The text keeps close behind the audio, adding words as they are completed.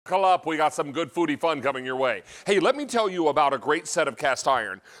Buckle up, we got some good foodie fun coming your way. Hey, let me tell you about a great set of cast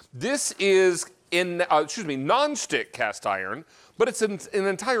iron. This is non-stick cast iron, but it's an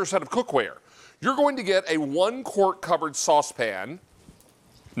entire set of cookware. You're going to get a 1-quart covered saucepan,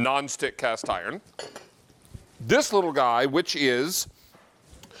 non-stick cast iron. This little guy, which is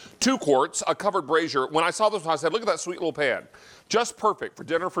 2 quarts, a covered braiser. When I saw this one, I said, look at that sweet little pan. Just perfect for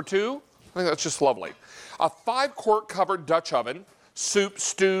dinner for 2. I think that's just lovely. A 5-quart covered Dutch oven, soup,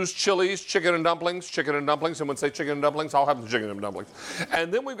 stews, chilies, chicken and dumplings. And when I say chicken and dumplings, I'll have the chicken and dumplings.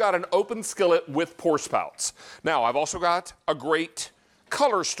 And then we've got an open skillet with pour spouts. Now, I've also got a great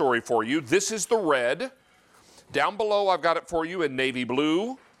color story for you. This is the red. Down below, I've got it for you in navy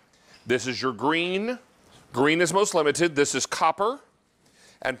blue. This is your green. Green is most limited. This is copper.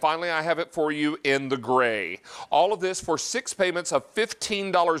 And finally, I have it for you in the gray. All of this for 6 payments of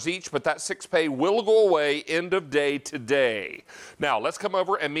 $15 each, but that 6 pay will go away end of day today. Now, let's come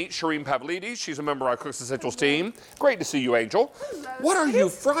over and meet Shireen Pavlidis. She's a member of our Cooks Essentials team. Great to see you, Angel. Hello. What are you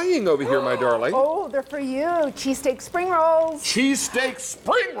frying over here, my darling? Oh, they're for you. Cheesesteak spring rolls. Cheesesteak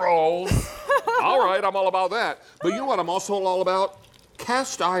spring rolls. All right, I'm all about that. But you know what I'm also all about?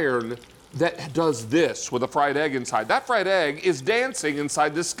 Cast iron that does this with a fried egg inside. That fried egg is dancing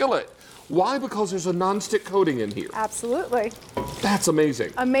inside this skillet. Why? Because there's a non-stick coating in here. Absolutely. That's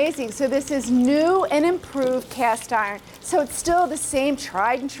amazing. Amazing. So this is new and improved cast iron. So it's still the same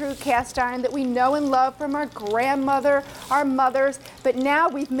tried and true cast iron that we know and love from our grandmother, our mothers, but now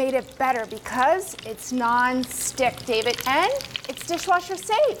we've made it better because it's non-stick, David, and it's dishwasher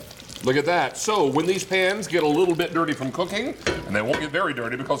safe. Look at that. So when these pans get a little bit dirty from cooking, and they won't get very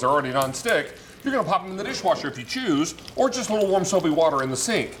dirty because they're already non-stick, you're gonna pop them in the dishwasher if you choose, or just a little warm soapy water in the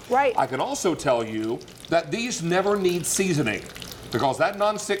sink. Right. I can also tell you that these never need seasoning because that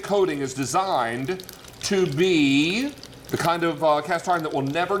non-stick coating is designed to be the kind of cast iron that will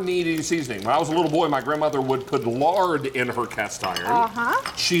never need any seasoning. When I was a little boy, my grandmother would put lard in her cast iron.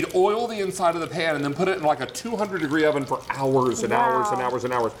 She'd oil the inside of the pan and then put it in like a 200-degree oven for hours and hours and hours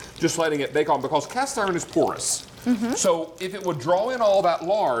and hours, just letting it bake on because cast iron is porous. So if it would draw in all that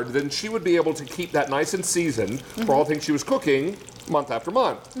lard, then she would be able to keep that nice and seasoned for all the things she was cooking month after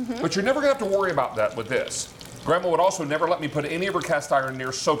month. But you're never gonna have to worry about that with this. Grandma would also never let me put any of her cast iron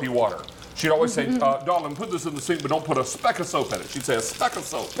near soapy water. She'd always say, darling, put this in the sink, but don't put a speck of soap in it. She'd say, a speck of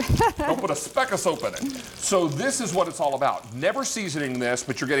soap. Don't put a speck of soap in it. So this is what it's all about. Never seasoning this,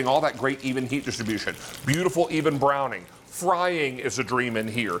 but you're getting all that great even heat distribution. Beautiful even browning. Frying is a dream in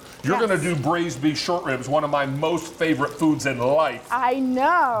here. You're gonna do braised beef short ribs, one of my most favorite foods in life. I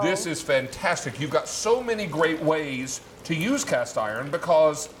know. This is fantastic. You've got so many great ways to use cast iron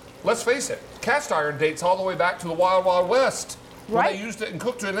because, let's face it, cast iron dates all the way back to the Wild Wild West. When they used it and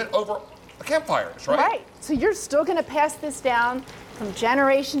cooked in it over campfires, right? Right. So you're still going to pass this down from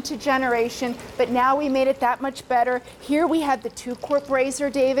generation to generation, but now we made it that much better. Here we have the 2-quart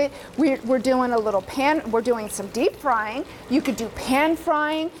braiser, David. We're doing a little pan, we're doing some deep frying. You could do pan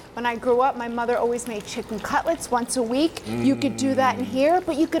frying. When I grew up, my mother always made chicken cutlets once a week. You could do that in here,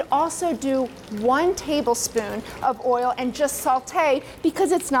 but you could also do 1 tablespoon of oil and just saute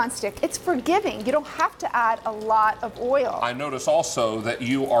because it's nonstick. It's forgiving. You don't have to add a lot of oil. I notice also that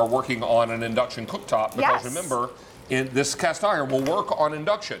you are working on an induction cooktop because remember, this cast iron will work on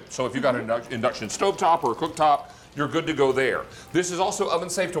induction. So if you've got an induction stovetop or a cooktop, you're good to go there. This is also oven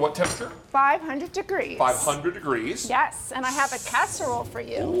safe to what temperature? 500 degrees. 500 degrees. Yes, and I have a casserole for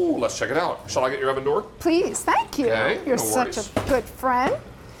you. Ooh, let's check it out. Shall I get your oven door? Please, thank you. Okay, You're no such worries. a good friend.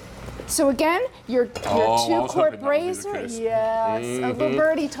 So again, your 2-quart braiser. Yes. A little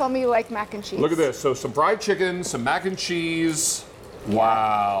birdie told me you like mac and cheese. Look at this. So some fried chicken, some mac and cheese.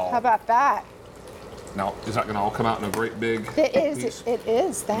 Wow. How about that? Now, is that going to all come out in a great big piece? It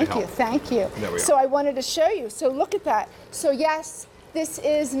is. Thank you. Thank you. There we So are. I wanted to show you. So look at that. So yes, this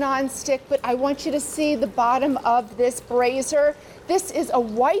is non-stick, but I want you to see the bottom of this braiser. This is a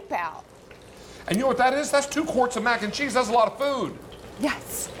wipeout. And you know what that is? That's 2 quarts of mac and cheese. That's a lot of food.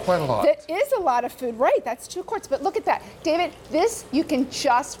 Yes. Quite a lot. That is a lot of food, right? That's 2 quarts. But look at that. David, this you can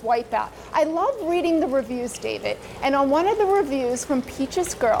just wipe out. I love reading the reviews, David. And on one of the reviews from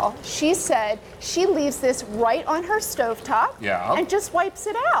Peach's Girl, she said she leaves this right on her stovetop and just wipes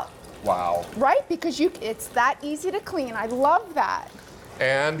it out. Wow. Right? Because it's that easy to clean. I love that.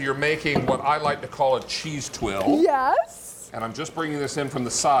 And you're making what I like to call a cheese twill. Yes. And I'm just bringing this in from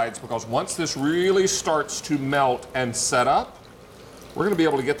the sides because once this really starts to melt and set up, we're going to be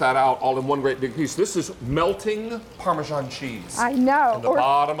able to get that out all in one great big piece. This is melting Parmesan cheese. I know. In the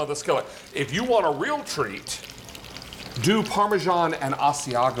bottom of the skillet. If you want a real treat, do Parmesan and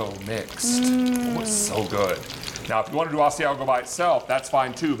Asiago mixed. Oh, it's so good. Now, if you want to do Asiago by itself, that's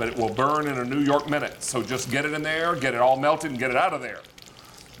fine too, but it will burn in a New York minute. So just get it in there, get it all melted, and get it out of there.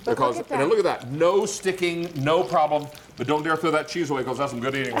 Because, and look at that, no sticking, no problem, but don't dare throw that cheese away because that's some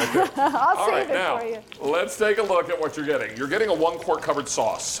good eating right there. I'll All right, save it now, for you. let's take a look at what you're getting. You're getting a 1-quart covered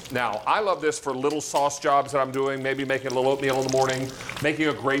sauce. Now, I love this for little sauce jobs that I'm doing, maybe making a little oatmeal in the morning, making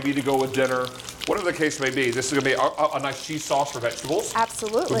a gravy to go with dinner, whatever the case may be. This is gonna be a nice cheese sauce for vegetables.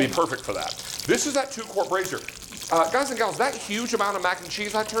 Absolutely. Would be perfect for that. This is that 2-quart braiser. Guys and gals, that huge amount of mac and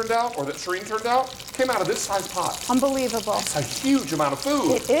cheese I turned out, or that Shereen turned out, came out of this size pot. Unbelievable. It's a huge amount of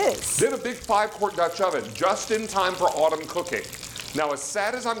food. It is. Then a big 5-quart Dutch oven, just in time for autumn cooking. Now, as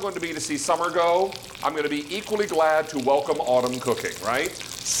sad as I'm going to be to see summer go, I'm going to be equally glad to welcome autumn cooking, right?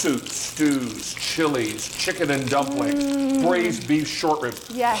 Soups, stews, chilies, chicken and dumpling, braised beef short ribs,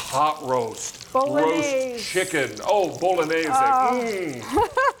 yes. hot roast, Bolognese. roast chicken, oh, bolognese. Oh.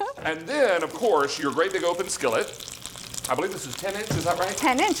 And then, of course, your great big open skillet. I believe this is 10 inch, is that right?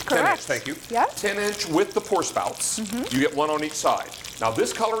 10 inch, correct. 10 inch, thank you. Yep. 10 inch with the pour spouts. You get one on each side. Now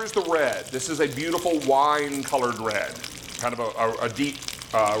this color is the red. This is a beautiful wine colored red, kind of a deep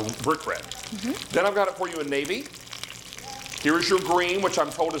brick red. Then I've got it for you in navy. Here is your green, which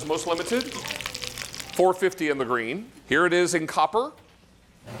I'm told is most limited. $4.50 in the green. Here it is in copper.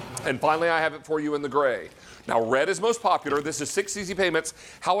 And finally, I have it for you in the gray. Now, red is most popular. This is 6 easy payments.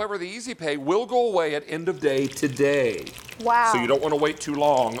 However, the easy pay will go away at end of day today. Wow. So you don't want to wait too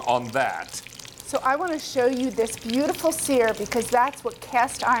long on that. So I want to show you this beautiful sear because that's what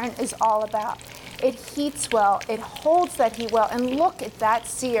cast iron is all about. It heats well, it holds that heat well, and look at that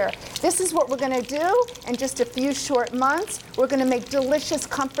sear. This is what we're going to do in just a few short months. We're going to make delicious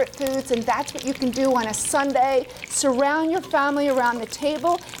comfort foods, and that's what you can do on a Sunday. Surround your family around the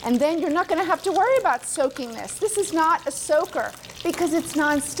table, and then you're not going to have to worry about soaking this. This is not a soaker because it's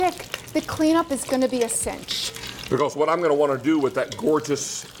non-stick. The cleanup is going to be a cinch. Because what I'm going to want to do with that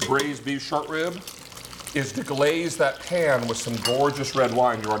gorgeous braised beef short rib is to glaze that pan with some gorgeous red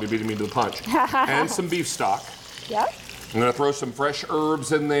wine. You're already beating me to the punch. And some beef stock. Yep. I'm going to throw some fresh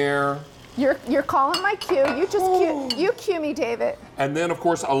herbs in there. You're calling my cue. You just you cue me, David. And then, of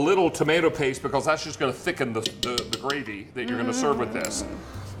course, a little tomato paste because that's just going to thicken the gravy that you're going to serve with this.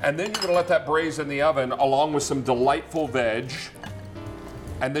 And then you're going to let that braise in the oven along with some delightful veg.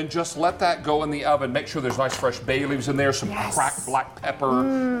 And then just let that go in the oven. Make sure there's nice fresh bay leaves in there, some cracked black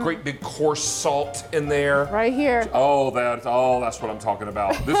pepper, great big coarse salt in there. Right here. Oh, that's what I'm talking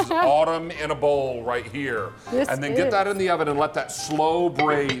about. This is autumn in a bowl right here. And then get that in the oven and let that slow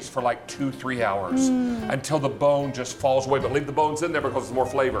braise for like 2-3 hours until the bone just falls away. But leave the bones in there because it's more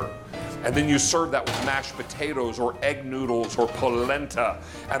flavor. And then you serve that with mashed potatoes or egg noodles or polenta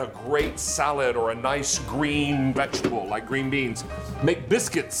and a great salad or a nice green vegetable like green beans. Make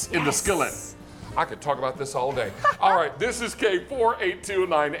biscuits in the skillet. I could talk about this all day. All right, this is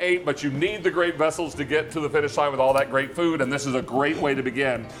K48298, but you need the great vessels to get to the finish line with all that great food, and this is a great way to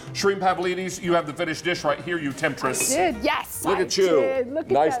begin. Shereen Pavlidis, you have the finished dish right here, you temptress. I did, yes. Look at you.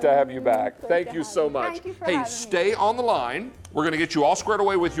 Nice to have you back. Thank you so much. Thank you for hey, having stay me. on the line. We're going to get you all squared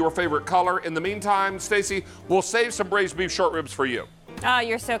away with your favorite color. In the meantime, Stacy, we'll save some braised beef short ribs for you. Oh,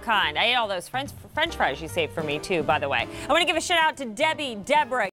 you're so kind. I ate all those French fries you saved for me, too, by the way. I want to give a shout out to Debbie, Deborah,